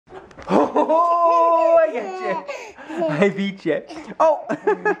Oh, I got you. I beat you. Oh.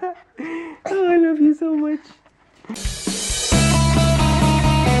 Oh, I love you so much.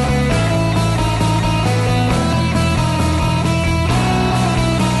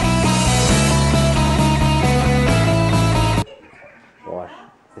 What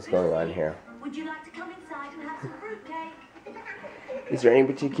is going on here? Would you like to come inside and have some fruitcake? Is there any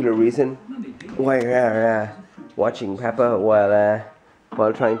particular reason why you're watching Peppa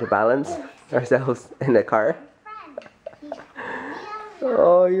while trying to balance ourselves in the car?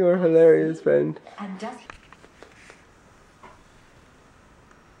 Oh, you're hilarious, friend. And just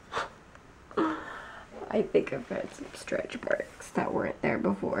I think I've had some stretch marks that weren't there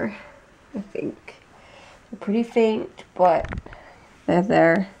before. I think they're pretty faint, but they're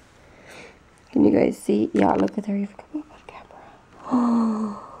there. Can you guys see? Yeah, look at there. You've come up on camera.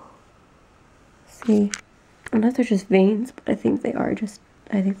 Oh, see, unless they're just veins, but I think they are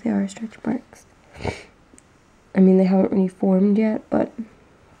stretch marks. I mean, they haven't really formed yet, but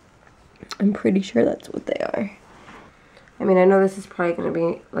I'm pretty sure that's what they are. I mean, I know this is probably going to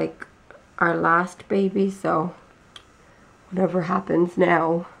be like our last baby, so whatever happens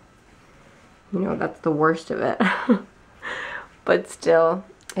now, you know, that's the worst of it. But still,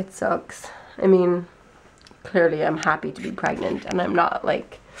 it sucks. I mean, clearly I'm happy to be pregnant, and I'm not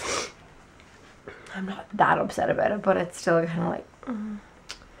that upset about it, but it's still kind of like,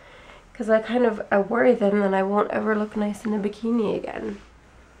 because I worry then that I won't ever look nice in a bikini again.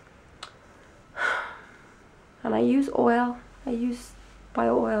 And I use oil. I use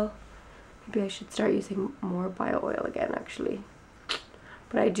bio oil. Maybe I should start using more bio oil again, actually.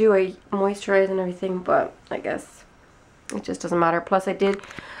 But I moisturize and everything, but I guess it just doesn't matter. Plus I did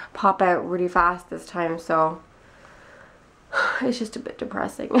pop out really fast this time, so it's just a bit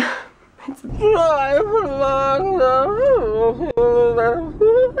depressing. It's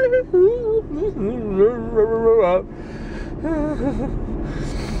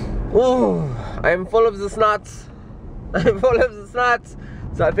Oh, I'm full of the snots. I'm full of the snots.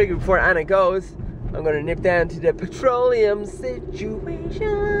 So I figured before Anna goes, I'm gonna nip down to the petroleum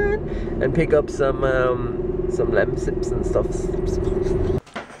situation and pick up some lemon sips and stuff.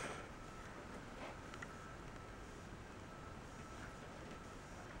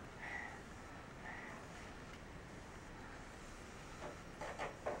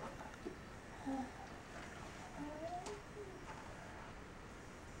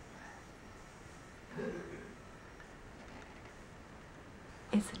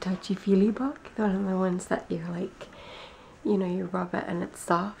 It's a touchy-feely book. One of the ones that you're like, you know, you rub it and it's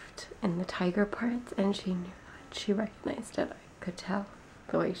soft in the tiger parts, and she knew that. She recognized it. I could tell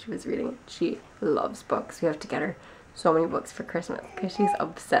the way she was reading it. She loves books. We have to get her so many books for Christmas because she's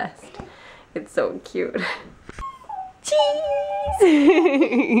obsessed. It's so cute. Cheese!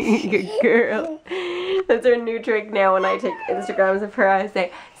 Good girl. That's her new trick now. When I take Instagrams of her, I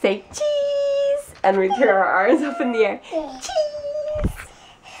say cheese! And we throw our arms up in the air. Cheese!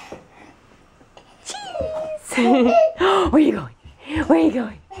 Where are you going? Where are you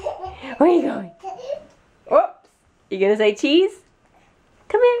going? Where are you going? Whoops! You gonna say cheese?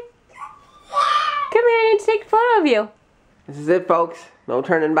 Come here. Come here, I need to take a photo of you. This is it, folks. No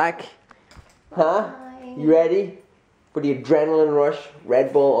turning back. Huh? You ready for the adrenaline rush?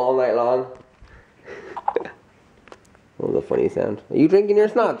 Red Bull all night long. What was a funny sound? Are you drinking your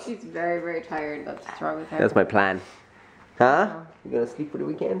snots? She's very, very tired. That's what's wrong with her. That's my plan. Huh? You gonna sleep for the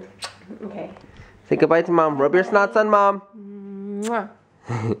weekend? Okay. Say goodbye to Mom. Rub your snots on Mom. Mwah.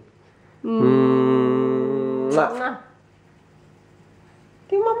 Mwah.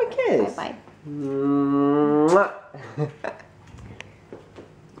 Give Mom a kiss. Bye-bye. Mwah.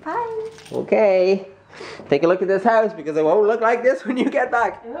 Bye. Okay. Take a look at this house because it won't look like this when you get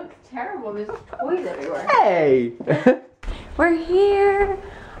back. It looks terrible. There's toys everywhere. Hey! We're here.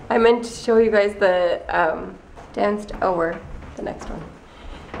 I meant to show you guys the downstairs. Oh, we're the next one.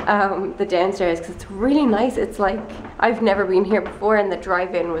 The downstairs, because it's really nice. It's like, I've never been here before, and the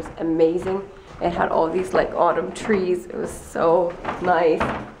drive-in was amazing. It had all these like autumn trees. It was so nice.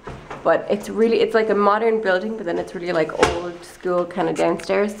 But it's like a modern building, but then it's really like old school kind of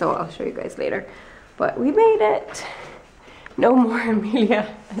downstairs, so I'll show you guys later. But we made it. No more Emilia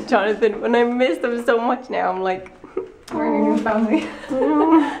and Jonathan. When I miss them so much now, I'm like, we're in your new family.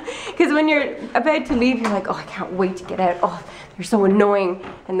 Because when you're about to leave, you're like, oh, I can't wait to get out. Oh, they're so annoying.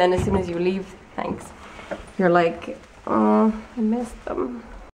 And then as soon as you leave, thanks, you're like, oh, I miss them.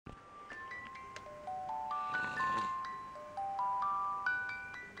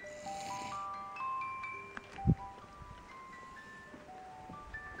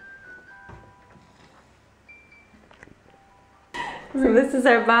 So this is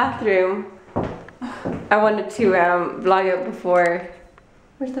our bathroom. I wanted to vlog it before.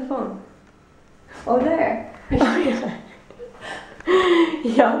 Where's the phone? Oh, there.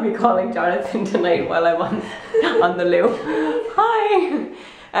 Yeah, I'll be calling Jonathan tonight while I'm on the loo. Hi.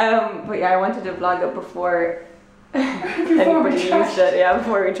 But yeah, I wanted to vlog it before anybody used it. Yeah,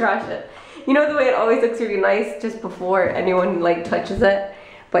 before we trash it. You know the way it always looks really nice just before anyone like touches it.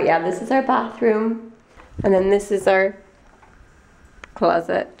 But yeah, this is our bathroom, and then this is our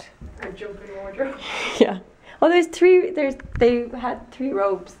closet. Our jumping wardrobe. Yeah. Oh, there's three. They had 3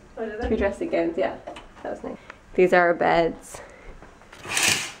 robes, 3 dressing gowns. Yeah, that was nice. These are our beds.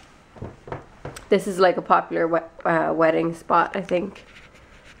 This is like a popular wedding spot, I think.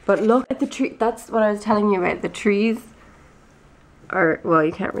 But look at the tree. That's what I was telling you about. The trees are, well,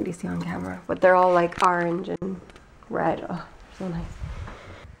 you can't really see on camera, but they're all like orange and red. Oh, so nice.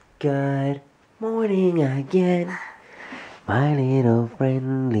 Good morning again, my little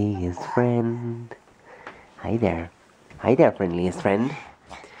friendliest friend. Hi there. Hi there, friendliest friend.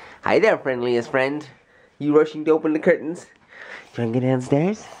 Hi there, friendliest friend. You rushing to open the curtains? Do you want to go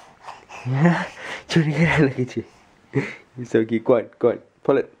downstairs? Yeah? Do you want to go down? Look at you. You're so cute. Go on, go on.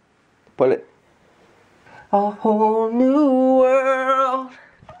 Pull it. Pull it. A whole new world.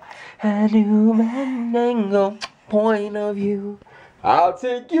 A new angle, point of view. I'll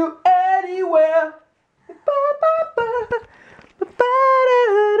take you anywhere.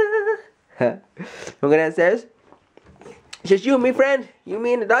 Huh? We'll go downstairs. It's just you and me, friend. You,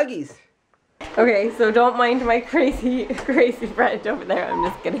 me, and the doggies. Okay, so don't mind my crazy friend over there. I'm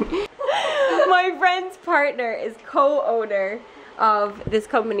just kidding. My friend's partner is co-owner of this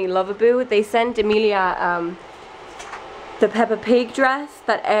company, Lovaboo. They sent Emilia the Peppa Pig dress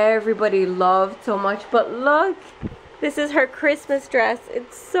that everybody loved so much. But look, this is her Christmas dress.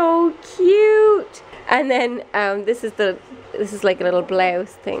 It's so cute. And then this is like a little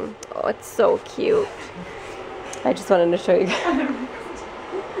blouse thing. Oh, it's so cute. I just wanted to show you guys.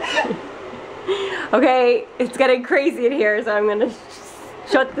 Okay, it's getting crazy in here, so I'm gonna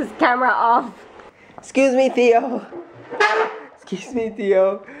shut this camera off. Excuse me, Theo. Excuse me,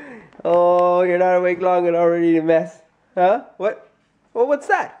 Theo. Oh, you're not awake long and already a mess. Huh? What? Well, what's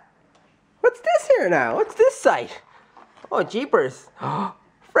that? What's this here now? What's this site? Oh, jeepers.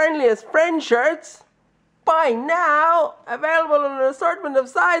 Friendliest friend shirts. Buy now. Available in an assortment of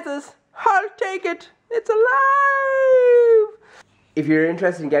sizes. I'll take it. It's alive. If you're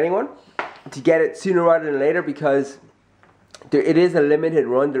interested in getting one, to get it sooner rather than later, because it is a limited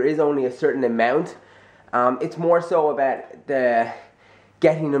run. There is only a certain amount. It's more so about the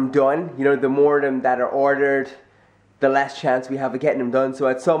getting them done. You know, the more of them that are ordered, the less chance we have of getting them done. So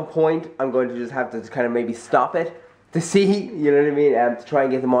at some point, I'm going to just have to kind of maybe stop it to see, you know what I mean, to try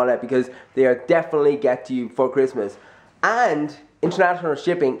and get them all out, because they are definitely get to you for Christmas. And international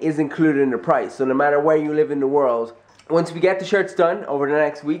shipping is included in the price. So no matter where you live in the world, once we get the shirts done over the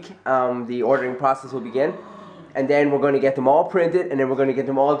next week, the ordering process will begin. And then we're going to get them all printed, and then we're going to get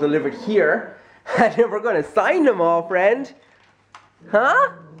them all delivered here. And then we're going to sign them all, friend.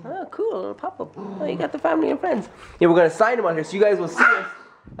 Huh? Oh, cool, a little pop-up. Oh, you got the family and friends. Yeah, we're going to sign them on here, so you guys will see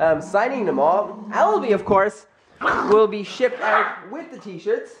us signing them all. Albie, of course, will be shipped out with the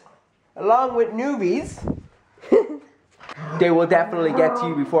t-shirts, along with newbies. They will definitely get to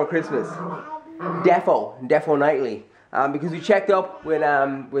you before Christmas. Defo nightly. Because we checked up with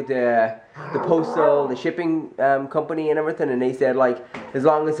the postal, the shipping company and everything, and they said, like, as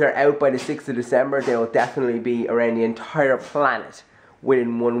long as they're out by the 6th of December, they will definitely be around the entire planet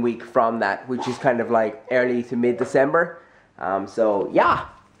within 1 week from that, which is kind of like early to mid-December. So yeah,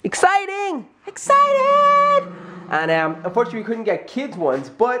 exciting! Excited! And unfortunately we couldn't get kids ones,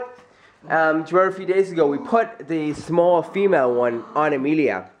 but do you remember a few days ago we put the small female one on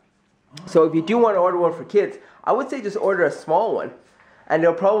Emilia. So if you do want to order one for kids, I would say just order a small one, and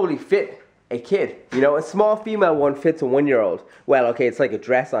they'll probably fit a kid. You know, a small female one fits a 1-year-old. Well, okay, it's like a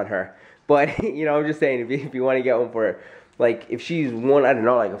dress on her, but you know, I'm just saying, if you want to get one for, like, if she's one, I don't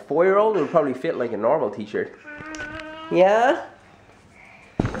know, like a 4-year-old, it would probably fit like a normal t-shirt. Yeah?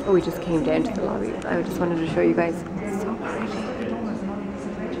 Oh, we just came down to the lobby. I just wanted to show you guys. It's so pretty.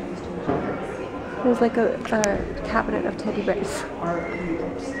 There's like a cabinet of teddy bears.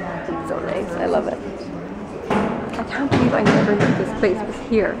 It's so nice. I love it. I can't believe I never knew this place was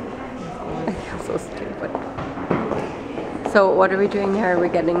here. I feel so stupid. So what are we doing here? Are we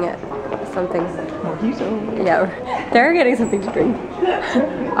getting something? Mojito. Yeah, they're getting something to drink.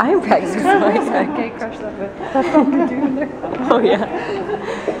 I'm practicing my side. Okay, crush that bit. That's all we do in there. Oh yeah.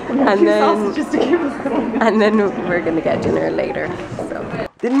 And then we're gonna get dinner later. So.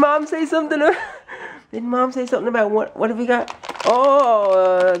 Didn't Mom say something? Didn't Mom say something about what have we got?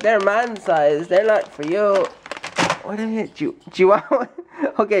 Oh, they're man size. They're not for you. What is it? Do you want one?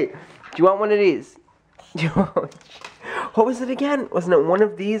 Okay. Do you want one of these? What was it again? Wasn't it one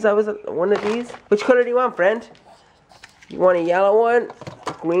of these? One of these? Which color do you want, friend? You want a yellow one,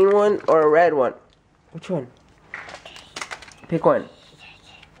 a green one, or a red one? Which one? Pick one.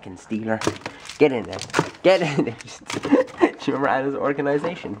 Fucking stealer. Get in there. Get in there. Do you remember Anna's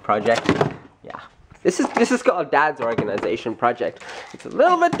organization project? Yeah. This is called Dad's organization project. It's a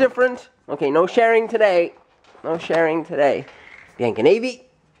little bit different. Okay, no sharing today. No sharing today. Bianca Navy.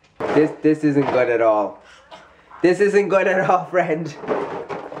 This isn't good at all. This isn't good at all, friend.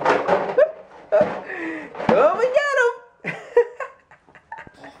 Oh, we got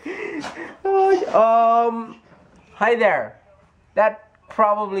him. Hi there. That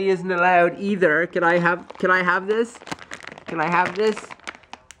probably isn't allowed either. Can I have this? Can I have this?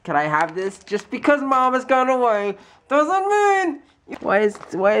 Can I have this? Just because Mom has gone away doesn't mean. Why is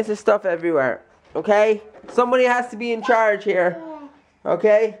there stuff everywhere? Okay? Somebody has to be in charge here.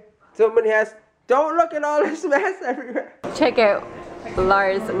 Okay? Somebody has. Don't look at all this mess everywhere. Check out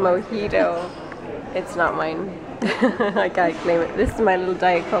Lars Mojito. It's not mine. I can't claim it. This is my little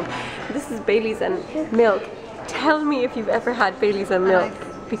Diet Coke. This is Bailey's and milk. Tell me if you've ever had Bailey's and milk,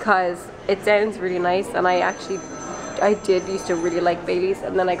 because it sounds really nice, and I did used to really like Bailey's,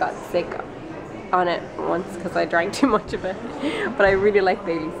 and then I got sick on it once because I drank too much of it. But I really like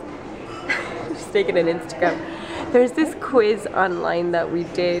Bailey's. Just taking an Instagram. There's this quiz online that we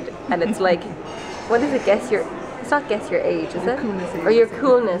did, and it's like, what is it? It's not guess your age, is it? Or your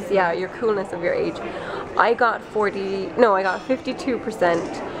coolness, yeah, your coolness of your age. I got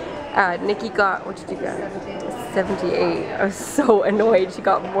 52%. Nikki got, what did you get? 78. I was so annoyed. She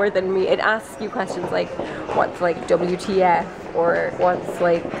got more than me. It asks you questions like, what's like WTF, or what's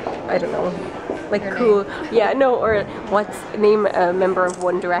like, I don't know, like cool. Yeah, no, or what's, name a member of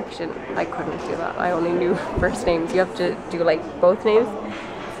One Direction. I couldn't do that. I only knew first names. You have to do like both names.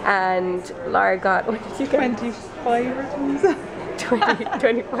 And Lara got, what did you get? 25 or something.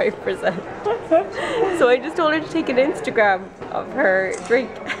 25%. So I just told her to take an Instagram of her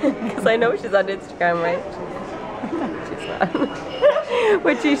drink, because I know she's on Instagram, right? She's not.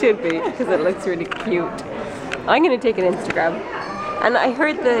 But she should be, because it looks really cute. I'm going to take an Instagram. And I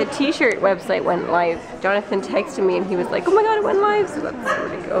heard the t-shirt website went live. Jonathan texted me and he was like, oh my god, it went live, so that's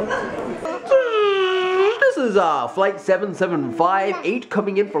really cool. This is flight 7758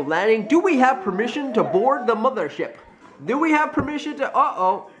 coming in for landing. Do we have permission to board the mothership? Do we have permission to...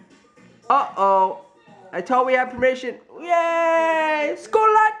 Uh-oh. I thought we had permission. Yay!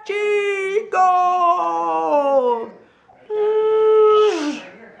 Scolaci! Go!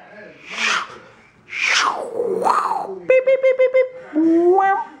 Beep, beep, beep, beep, beep.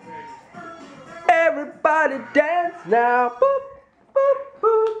 Everybody dance now. Boop, boop,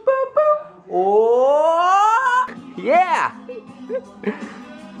 boop, boop, boop. Oh! Yeah!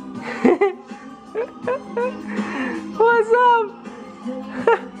 What's up?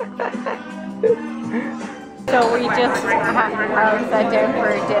 So we just sat down for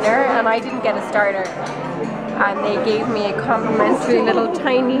dinner, and I didn't get a starter. And they gave me a complimentary little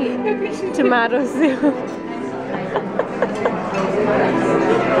tiny tomato soup.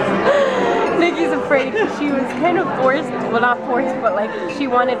 Nikki's afraid. She was kind of forced, well not forced, but like she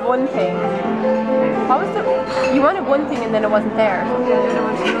wanted one thing. What was it? You wanted one thing and then it wasn't there.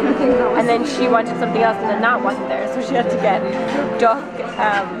 And then she wanted something else and then that wasn't there. So she had to get duck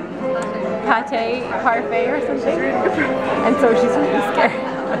pate parfait or something. And so she's really scared.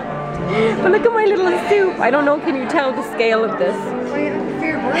 But look at my little soup. I don't know, can you tell the scale of this?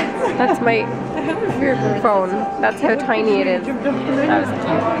 That's my phone. That's how tiny it is. That was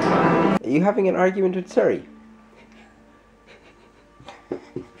cute. Are you having an argument with Suri?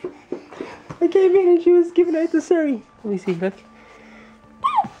 I came in and she was giving out to Suri. Let me see, look.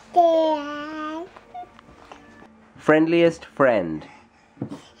 Friendliest friend.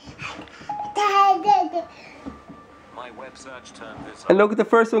 And look at the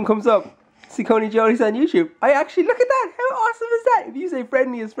first one comes up. SACCONEJOLYs on YouTube. I actually, look at that. How awesome is that? If you say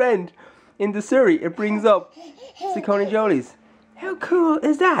friendliest friend in the Suri, it brings up SACCONEJOLYs. How cool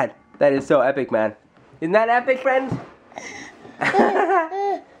is that? That is so epic, man. Isn't that epic, friend?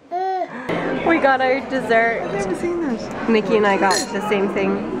 We got our dessert. I've never seen that. Nikki and I got the same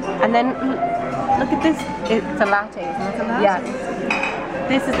thing. And then, look at this. It's a latte, isn't it? Yeah.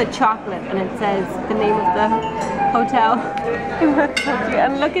 This is a chocolate, and it says the name of the hotel.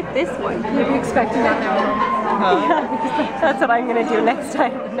 And look at this one. You'll be expecting that now. Yeah, that's what I'm going to do next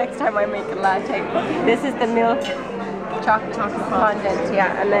time. Next time I make a latte. This is the milk chocolate fondant,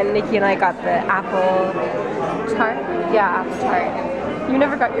 yeah. And then Nikki and I got the apple tart. Yeah, apple tart. You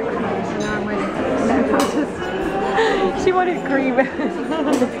never got your cream. She wanted cream.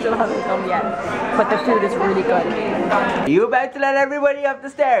 It still hasn't come yet. But the food is really good. Are you about to let everybody up the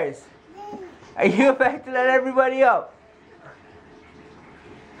stairs? Are you about to let everybody up?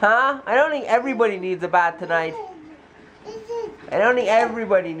 Huh? I don't think everybody needs a bath tonight. I don't think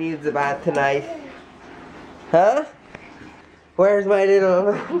everybody needs a bath tonight. Huh? Where's my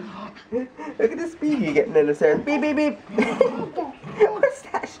little... Look at the speed you're getting in the stairs. Beep, beep, beep. What's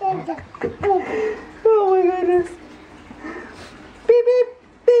that? Oh my goodness. Beep, beep,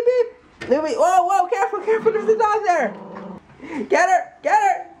 beep, beep. Whoa, whoa, careful, careful, there's a dog there. Get her, get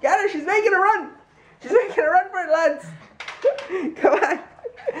her, get her. She's making a run. She's making a run for it, lads. Come on.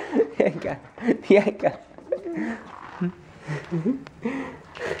 Yeah, yeah.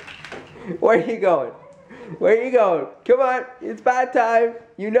 Where are you going? Where are you going? Come on, it's bad time.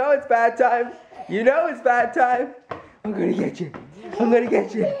 You know it's bad time. You know it's bad time. I'm gonna get you. I'm gonna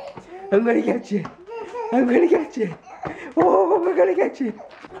get you. I'm gonna get you. I'm gonna get you. Oh, I'm gonna get you.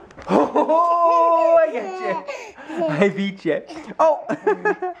 Oh, I get you. I beat you. Oh.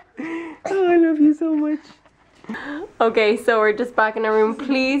 Oh, I love you so much. Okay, so we're just back in our room.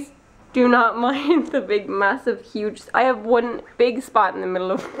 Please do not mind the big, massive, huge... I have one big spot in the middle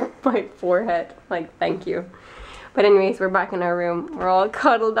of my forehead. Like, thank you. But anyways, we're back in our room. We're all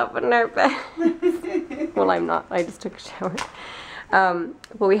cuddled up in our bed. Well, I'm not. I just took a shower.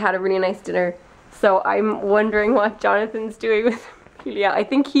 But we had a really nice dinner. So I'm wondering what Jonathan's doing with Emilia. I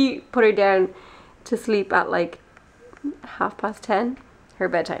think he put her down to sleep at like 10:30. Her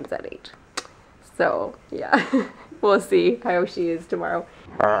bedtime's at 8. So, yeah. We'll see how she is tomorrow.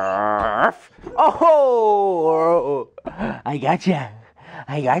 Oh! I gotcha.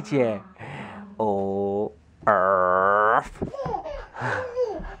 I gotcha. Oh.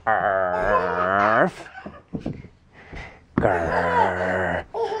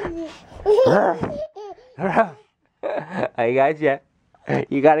 I gotcha.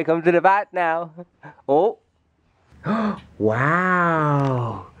 You gotta come to the bath now. Oh.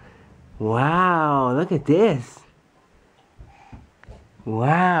 Wow. Wow, look at this.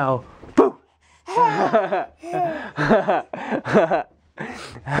 Wow. Boo!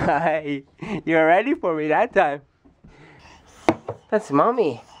 Hi. You're ready for me that time. That's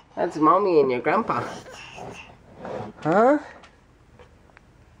mommy. That's mommy and your grandpa. Huh?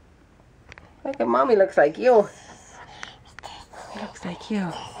 Look at mommy looks like you. Looks like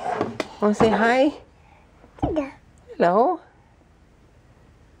you. Wanna say hi? Hello?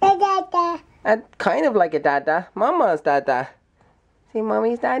 Kind of like a dada. Mama's dada. See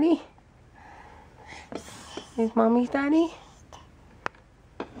mommy's daddy? Is mommy's daddy?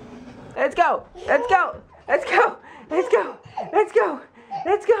 Let's go! Let's go! Let's go! Let's go! Let's go!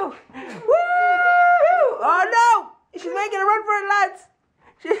 Let's go! Woo! Oh no! She's making a run for it, lads!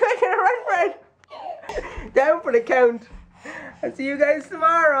 She's making a run for it! Down for the count. I'll see you guys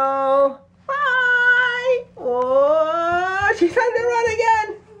tomorrow. Bye! Oh, she's on the run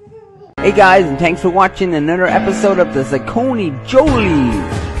again! Hey guys, and thanks for watching another episode of the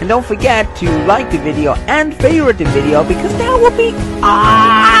SACCONEJOLYs. And don't forget to like the video and favorite the video because that would be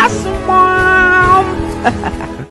awesome!